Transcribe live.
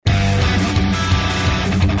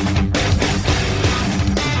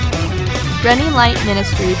Running Light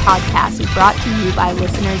Ministry podcast is brought to you by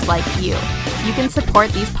listeners like you. You can support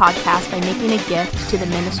these podcasts by making a gift to the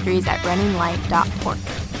ministries at runninglight.org.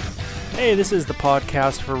 Hey, this is the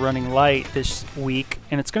podcast for Running Light this week,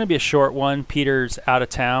 and it's going to be a short one. Peter's out of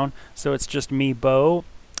town, so it's just me, Bo,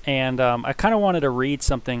 and I kind of wanted to read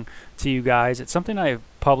something to you guys. It's something I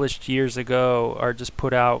published years ago, or just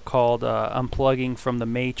put out, called Unplugging from the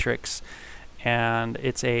Matrix, and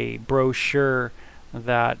it's a brochure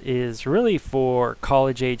that is really for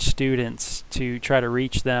college-age students to try to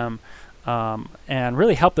reach them and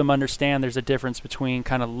really help them understand there's a difference between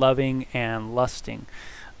kind of loving and lusting,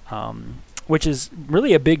 which is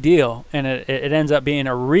really a big deal, and it ends up being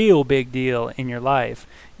a real big deal in your life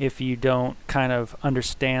if you don't kind of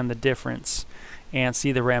understand the difference and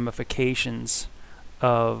see the ramifications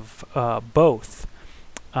of both.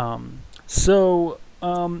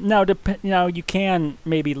 Now you can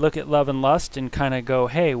maybe look at love and lust and kind of go,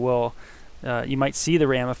 hey, well, you might see the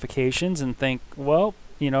ramifications and think, well,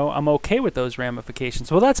 I'm okay with those ramifications.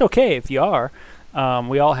 Well, that's okay if you are.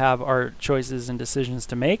 We all have our choices and decisions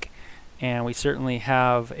to make, and we certainly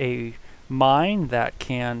have a mind that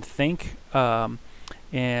can think the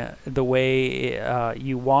way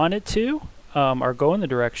you want it to, or go in the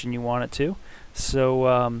direction you want it to.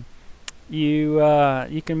 So you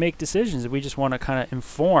can make decisions. We just want to kind of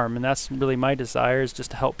inform, and that's really my desire, is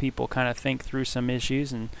just to help people kind of think through some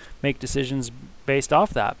issues and make decisions based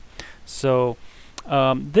off that. So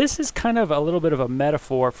this is kind of a little bit of a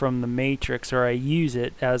metaphor from The Matrix, or I use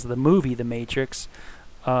it as the movie The Matrix,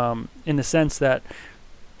 in the sense that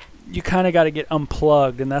you kind of got to get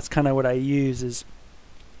unplugged, and that's kind of what I use. Is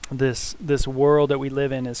this world that we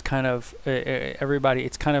live in is kind of everybody.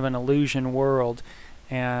 It's kind of an illusion world.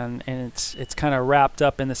 And it's kind of wrapped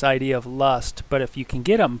up in this idea of lust. But if you can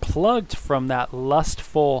get unplugged from that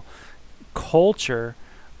lustful culture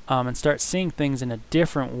and start seeing things in a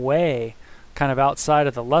different way, kind of outside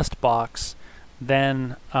of the lust box,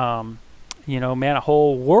 then, a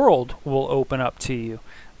whole world will open up to you.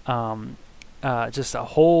 Just a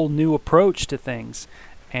whole new approach to things.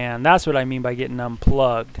 And that's what I mean by getting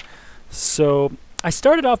unplugged. So I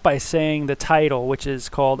started off by saying the title, which is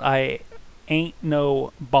called I Ain't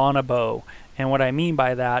No Bonobo, and what I mean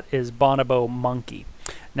by that is bonobo monkey.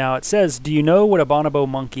 Now it says, do you know what a bonobo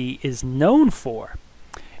monkey is known for?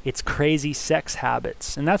 It's crazy sex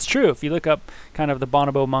habits. And that's true. If you look up kind of the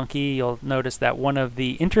bonobo monkey, you'll notice that one of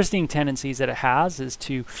the interesting tendencies that it has is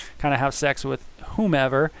to kind of have sex with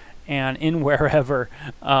whomever and in wherever.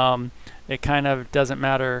 It kind of doesn't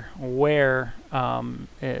matter where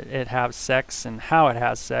it has sex and how it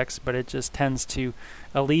has sex, but it just tends to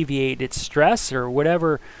alleviate its stress or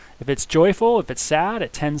whatever. If it's joyful, if it's sad,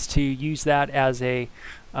 it tends to use that as a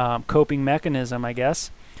coping mechanism, I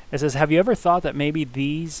guess. It says, have you ever thought that maybe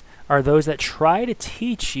these are those that try to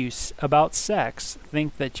teach you about sex,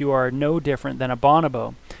 think that you are no different than a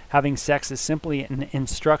bonobo? Having sex is simply an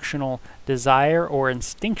instructional desire or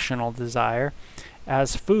instinctional desire.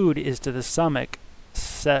 As food is to the stomach,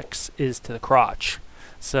 sex is to the crotch.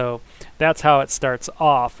 So that's how it starts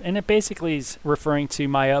off. And it basically is referring to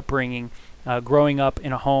my upbringing, growing up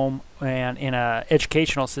in a home and in an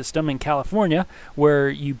educational system in California, where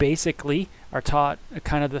you basically are taught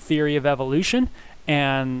kind of the theory of evolution.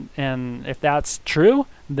 And if that's true,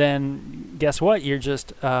 then guess what? You're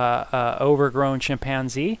just a overgrown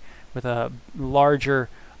chimpanzee with a larger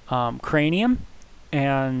cranium.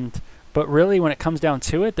 But really, when it comes down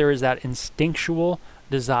to it, there is that instinctual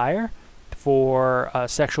desire for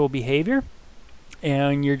sexual behavior,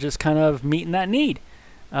 and you're just kind of meeting that need.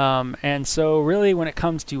 And so really, when it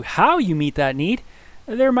comes to how you meet that need,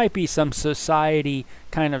 there might be some society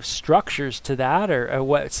kind of structures to that, or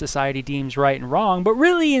what society deems right and wrong, but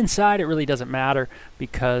really inside it really doesn't matter,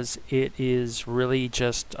 because it is really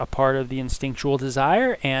just a part of the instinctual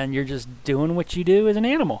desire, and you're just doing what you do as an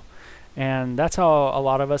animal. And that's how a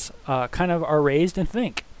lot of us kind of are raised and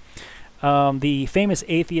think. The famous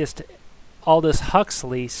atheist Aldous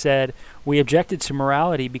Huxley said, we objected to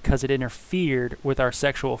morality because it interfered with our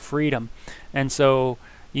sexual freedom. And so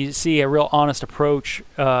you see a real honest approach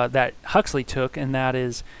that Huxley took, and that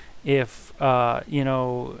is, if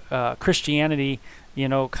Christianity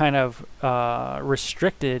kind of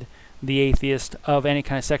restricted the atheist of any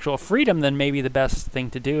kind of sexual freedom, then maybe the best thing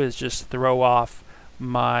to do is just throw off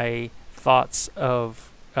my thoughts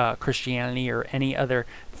of Christianity or any other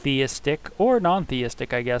theistic or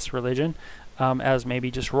non-theistic, I guess, religion as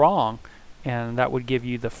maybe just wrong. And that would give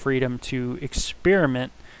you the freedom to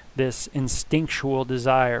experiment this instinctual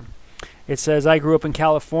desire. It says, I grew up in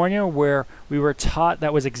California where we were taught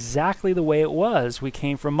that was exactly the way it was. We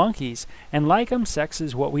came from monkeys. And like 'em, sex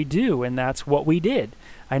is what we do, and that's what we did.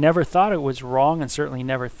 I never thought it was wrong and certainly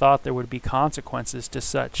never thought there would be consequences to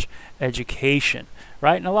such education,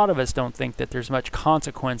 right? And a lot of us don't think that there's much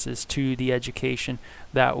consequences to the education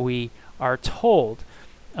that we are told.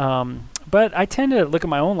 But I tend to look at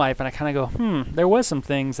my own life and I kind of go, there was some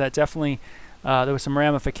things that definitely, there was some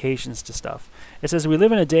ramifications to stuff. It says, we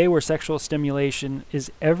live in a day where sexual stimulation is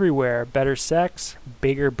everywhere. Better sex,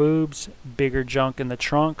 bigger boobs, bigger junk in the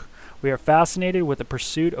trunk. We are fascinated with the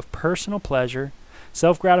pursuit of personal pleasure.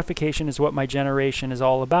 Self-gratification is what my generation is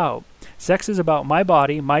all about. Sex is about my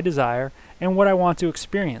body, my desire, and what I want to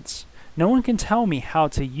experience. No one can tell me how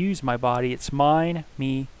to use my body. It's mine,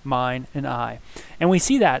 me, mine, and I. And we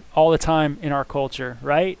see that all the time in our culture,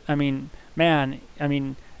 right? I mean,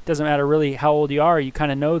 it doesn't matter really how old you are, you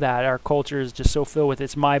kind of know that. Our culture is just so filled with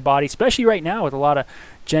it's my body, especially right now with a lot of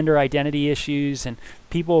gender identity issues and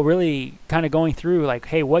people really kind of going through like,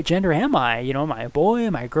 hey, what gender am I? You know, am I a boy?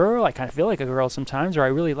 Am I a girl? I kind of feel like a girl sometimes, or I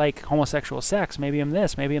really like homosexual sex. Maybe I'm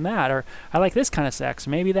this, maybe I'm that, or I like this kind of sex.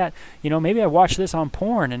 Maybe that, maybe I watched this on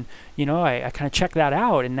porn and, I kind of check that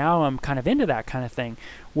out and now I'm kind of into that kind of thing.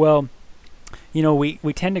 Well,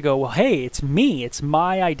 we tend to go, well, hey, it's me, it's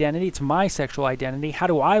my identity, it's my sexual identity. How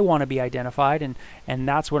do I want to be identified? And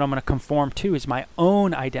that's what I'm going to conform to is my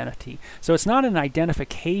own identity. So it's not an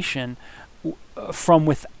identification from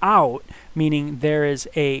without, meaning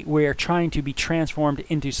we're trying to be transformed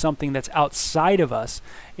into something that's outside of us.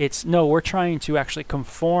 We're trying to actually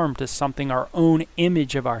conform to something, our own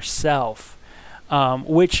image of ourself.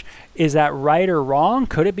 Which, is that right or wrong?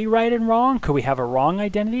 Could it be right and wrong? Could we have a wrong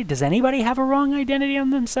identity? Does anybody have a wrong identity on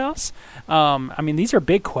themselves? These are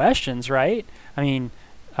big questions, right?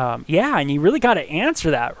 Yeah, and you really got to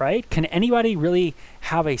answer that, right? Can anybody really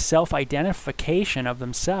have a self-identification of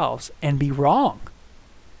themselves and be wrong?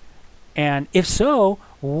 And if so,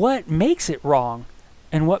 what makes it wrong?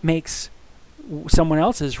 And what makes someone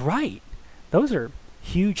else's right? Those are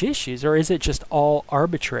huge issues. Or is it just all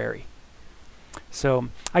arbitrary? So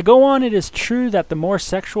I go on, it is true that the more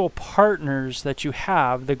sexual partners that you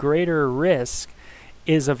have, the greater risk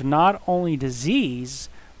is of not only disease,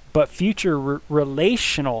 but future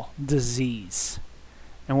relational disease.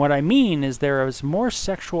 And what I mean is there was more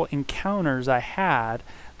sexual encounters I had,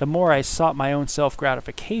 the more I sought my own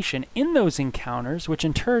self-gratification in those encounters, which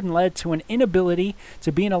in turn led to an inability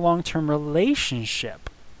to be in a long-term relationship.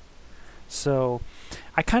 So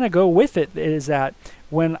I kind of go with it, is that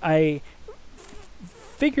when I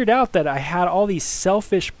figured out that I had all these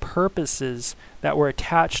selfish purposes that were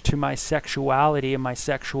attached to my sexuality and my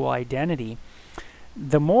sexual identity,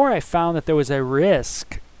 the more I found that there was a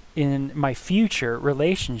risk in my future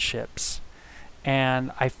relationships.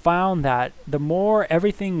 And I found that the more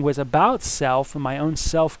everything was about self and my own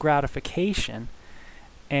self-gratification,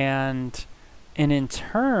 and in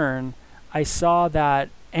turn, I saw that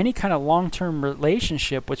any kind of long-term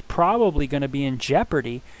relationship was probably going to be in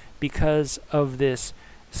jeopardy because of this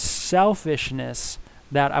selfishness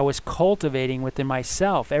that I was cultivating within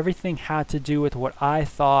myself. Everything had to do with what I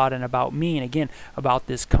thought and about me, and again, about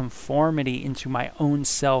this conformity into my own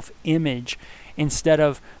self-image, instead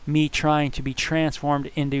of me trying to be transformed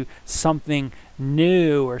into something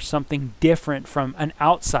new or something different from an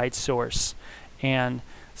outside source. And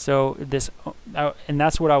so that's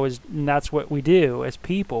what we do as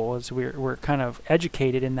people, is we're kind of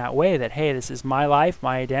educated in that way that, hey, this is my life,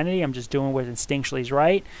 my identity, I'm just doing what instinctually is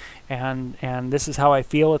right, and this is how I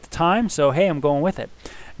feel at the time, so hey, I'm going with it.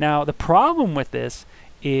 Now the problem with this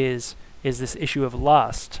is this issue of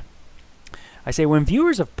lust. I say when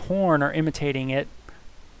viewers of porn are imitating it,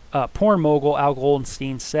 porn mogul Al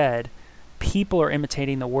Goldstein said, people are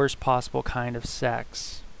imitating the worst possible kind of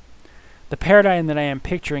sex. The paradigm that I am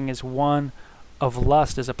picturing is one of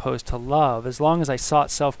lust as opposed to love. As long as I sought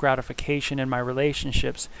self-gratification in my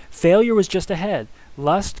relationships, failure was just ahead.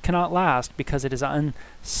 Lust cannot last because it is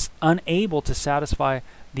unable to satisfy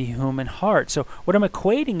the human heart. So what I'm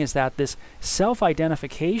equating is that this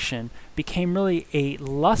self-identification became really a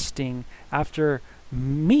lusting after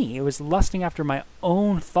me. It was lusting after my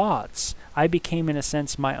own thoughts. I became, in a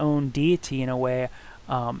sense, my own deity in a way,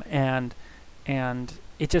 and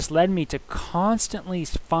it just led me to constantly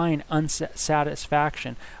find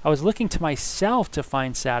unsatisfaction. I was looking to myself to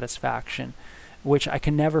find satisfaction, which I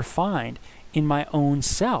can never find in my own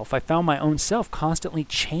self. I found my own self constantly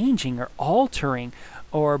changing or altering,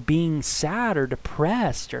 or being sad or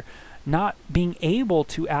depressed, or not being able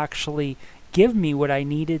to actually give me what I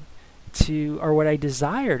needed to, or what I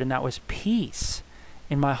desired, and that was peace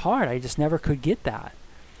in my heart. I just never could get that.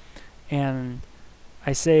 And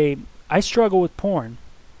I say, I struggle with porn.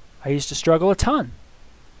 I used to struggle a ton.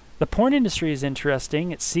 The porn industry is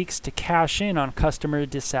interesting. It seeks to cash in on customer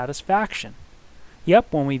dissatisfaction.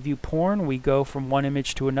 Yep, when we view porn, we go from one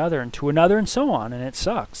image to another and so on, and it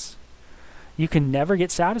sucks. You can never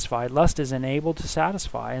get satisfied. Lust is unable to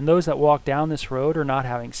satisfy. And those that walk down this road are not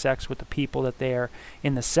having sex with the people that they are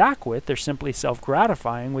in the sack with. They're simply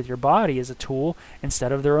self-gratifying with your body as a tool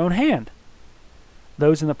instead of their own hand.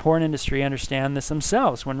 Those in the porn industry understand this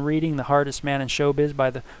themselves. When reading The Hardest Man in Showbiz by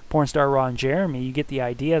the porn star Ron Jeremy, you get the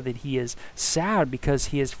idea that he is sad because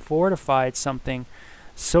he has fortified something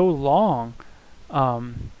so long,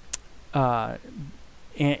 and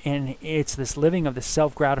it's this living of the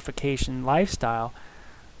self-gratification lifestyle,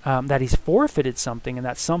 that he's forfeited something, and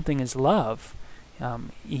that something is love.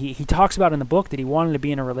 He talks about in the book that he wanted to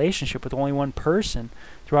be in a relationship with only one person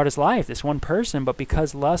throughout his life, this one person, but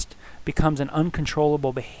because lust becomes an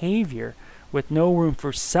uncontrollable behavior with no room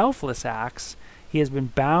for selfless acts, he has been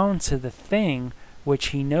bound to the thing which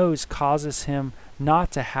he knows causes him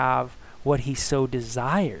not to have what he so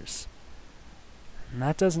desires. And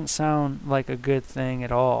that doesn't sound like a good thing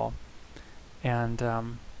at all. And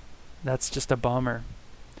that's just a bummer.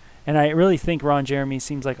 And I really think Ron Jeremy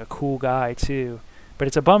seems like a cool guy too. But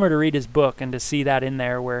it's a bummer to read his book and to see that in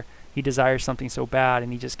there where he desires something so bad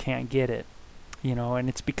and he just can't get it. And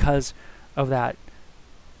it's because of that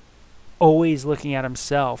always looking at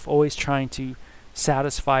himself, always trying to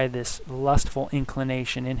satisfy this lustful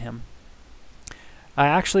inclination in him. I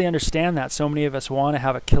actually understand that so many of us want to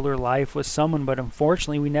have a killer life with someone, but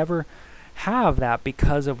unfortunately we never have that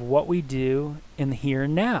because of what we do in the here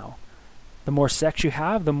and now. The more sex you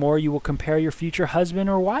have, the more you will compare your future husband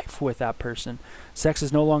or wife with that person. Sex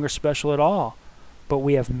is no longer special at all, but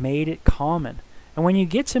we have made it common. And when you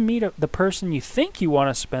get to meet the person you think you want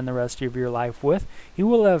to spend the rest of your life with, you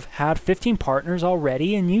will have had 15 partners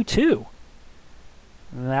already, and you too.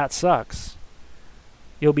 And that sucks.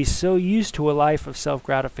 You'll be so used to a life of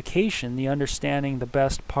self-gratification, the understanding the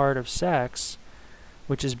best part of sex,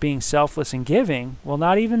 which is being selfless and giving, will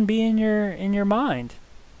not even be in your mind.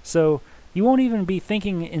 So you won't even be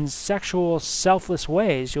thinking in sexual selfless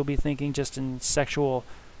ways. You'll be thinking just in sexual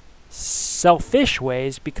selfish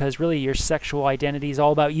ways, because really your sexual identity is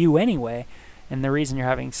all about you anyway. And the reason you're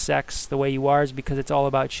having sex the way you are is because it's all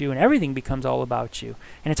about you, and everything becomes all about you.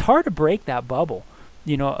 And it's hard to break that bubble,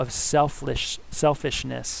 of selfishness.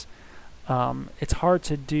 It's hard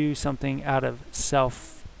to do something out of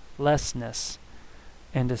selflessness,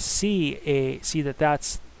 and to see that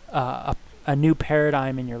that's a new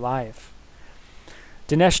paradigm in your life.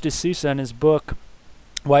 Dinesh D'Souza, in his book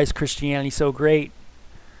Why is Christianity So Great,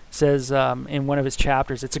 says in one of his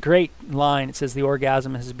chapters, it's a great line. It says, the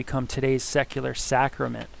orgasm has become today's secular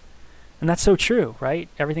sacrament. And that's so true, right?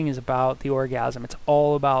 Everything is about the orgasm. It's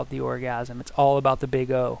all about the orgasm. It's all about the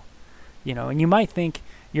big O. And you might think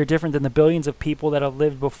you're different than the billions of people that have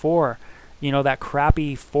lived before, that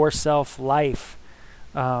crappy for-self life,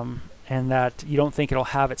 and that you don't think it'll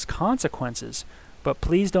have its consequences. But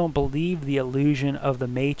please don't believe the illusion of the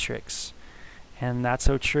Matrix. And that's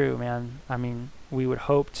so true, man. I mean, we would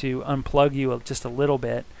hope to unplug you just a little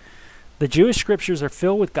bit. The Jewish scriptures are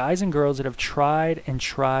filled with guys and girls that have tried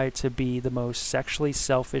to be the most sexually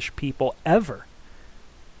selfish people ever.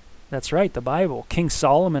 That's right, the Bible. King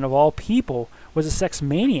Solomon, of all people, was a sex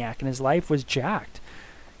maniac, and his life was jacked.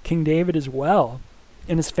 King David as well.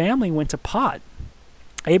 And his family went to pot.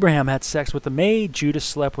 Abraham had sex with a maid. Judas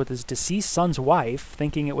slept with his deceased son's wife,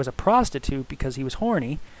 thinking it was a prostitute because he was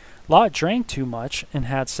horny. Lot drank too much and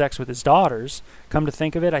had sex with his daughters. Come to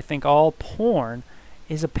think of it, I think all porn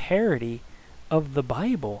is a parody of the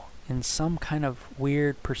Bible in some kind of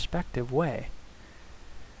weird perspective way.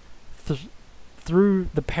 Through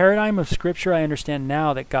the paradigm of Scripture, I understand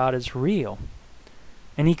now that God is real.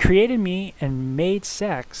 And He created me and made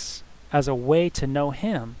sex as a way to know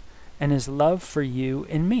Him and His love for you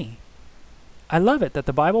and me. I love it that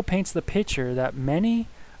the Bible paints the picture that many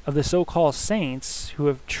of the so-called saints who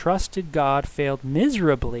have trusted God failed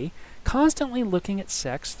miserably, constantly looking at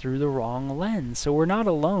sex through the wrong lens. So we're not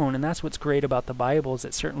alone, and that's what's great about the Bible, is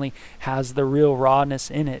it certainly has the real rawness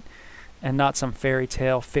in it and not some fairy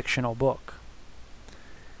tale fictional book.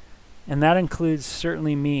 And that includes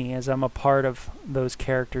certainly me, as I'm a part of those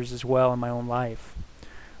characters as well in my own life.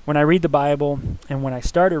 When I read the Bible, and when I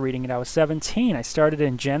started reading it, I was 17. I started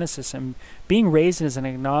in Genesis, and being raised as an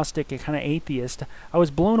agnostic, a kind of atheist, I was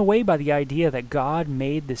blown away by the idea that God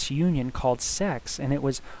made this union called sex, and it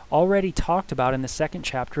was already talked about in the 2nd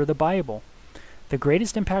chapter of the Bible. The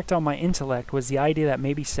greatest impact on my intellect was the idea that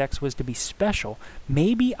maybe sex was to be special.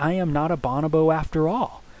 Maybe I am not a bonobo after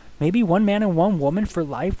all. Maybe one man and one woman for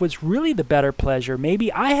life was really the better pleasure.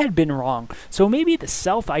 Maybe I had been wrong. So maybe the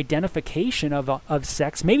self-identification of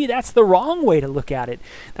sex, maybe that's the wrong way to look at it.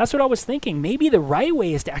 That's what I was thinking. Maybe the right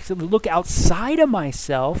way is to actually look outside of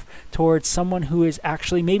myself towards someone who is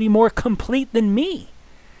actually maybe more complete than me.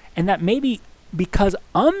 And that maybe because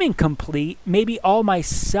I'm incomplete, maybe all my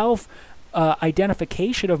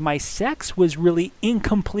identification of my sex was really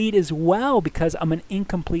incomplete as well, because I'm an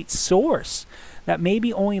incomplete source. That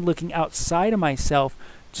maybe only looking outside of myself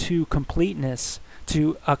to completeness,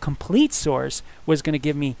 to a complete source, was going to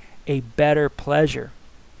give me a better pleasure.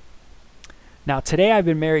 Now, today I've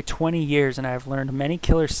been married 20 years and I've learned many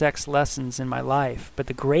killer sex lessons in my life, but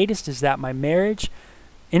the greatest is that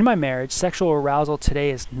in my marriage, sexual arousal today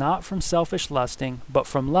is not from selfish lusting, but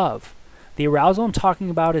from love. The arousal I'm talking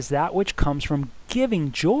about is that which comes from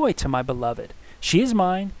giving joy to my beloved. She is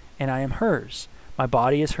mine and I am hers. My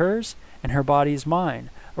body is hers and her body is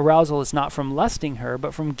mine. Arousal is not from lusting her,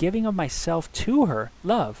 but from giving of myself to her,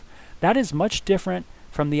 love. That is much different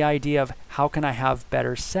from the idea of how can I have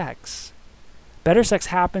better sex. Better sex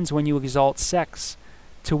happens when you exalt sex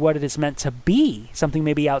to what it is meant to be, something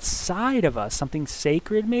maybe outside of us, something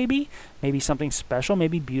sacred maybe something special,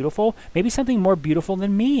 maybe beautiful, maybe something more beautiful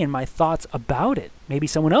than me and my thoughts about it, maybe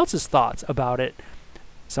someone else's thoughts about it.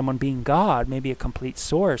 Someone being God, maybe a complete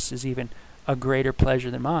source, is even a greater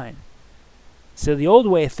pleasure than mine. So the old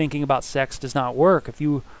way of thinking about sex does not work if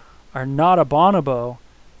you are not a bonobo,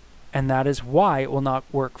 and that is why it will not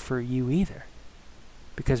work for you either.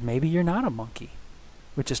 Because maybe you're not a monkey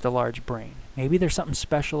with just a large brain. Maybe there's something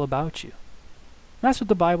special about you. And that's what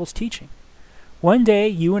the Bible's teaching. One day,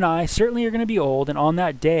 you and I certainly are going to be old, and on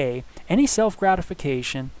that day, any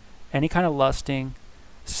self-gratification, any kind of lusting,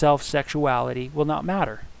 self-sexuality will not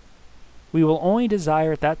matter. We will only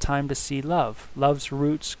desire at that time to see love. Love's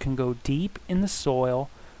roots can go deep in the soil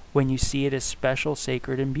when you see it as special,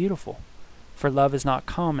 sacred, and beautiful. For love is not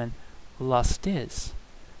common, lust is.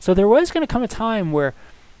 So there was going to come a time where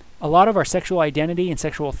a lot of our sexual identity and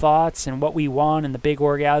sexual thoughts and what we want and the big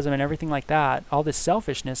orgasm and everything like that, all this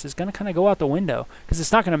selfishness is going to kind of go out the window, because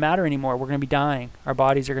it's not going to matter anymore. We're going to be dying. Our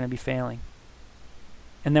bodies are going to be failing.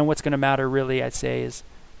 And then what's going to matter really, I'd say,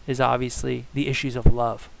 is obviously the issues of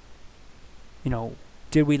love.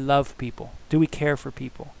 Did we love people? Do we care for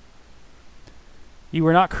people? You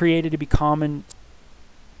were not created to be common,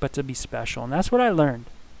 but to be special. And that's what I learned,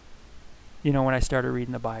 when I started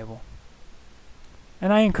reading the Bible.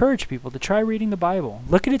 And I encourage people to try reading the Bible.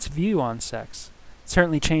 Look at its view on sex. It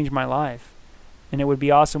certainly changed my life. And it would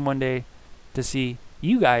be awesome one day to see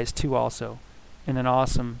you guys too also in an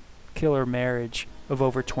awesome killer marriage of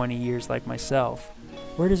over 20 years like myself,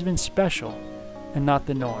 where it has been special and not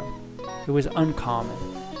the norm. It was uncommon.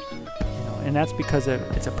 And that's because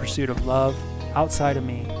it's a pursuit of love outside of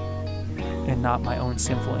me and not my own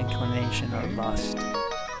sinful inclination or lust.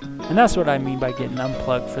 And that's what I mean by getting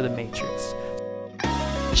unplugged for the Matrix.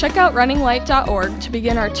 Check out runninglight.org to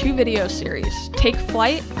begin our 2 video series, Take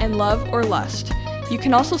Flight and Love or Lust. You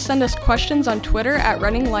can also send us questions on Twitter at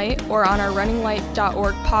runninglight or on our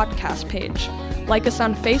runninglight.org podcast page. Like us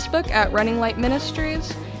on Facebook at Running Light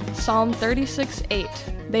Ministries. Psalm 36:8.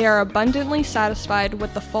 They are abundantly satisfied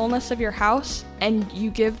with the fullness of your house, and you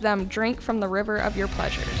give them drink from the river of your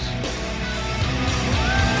pleasures.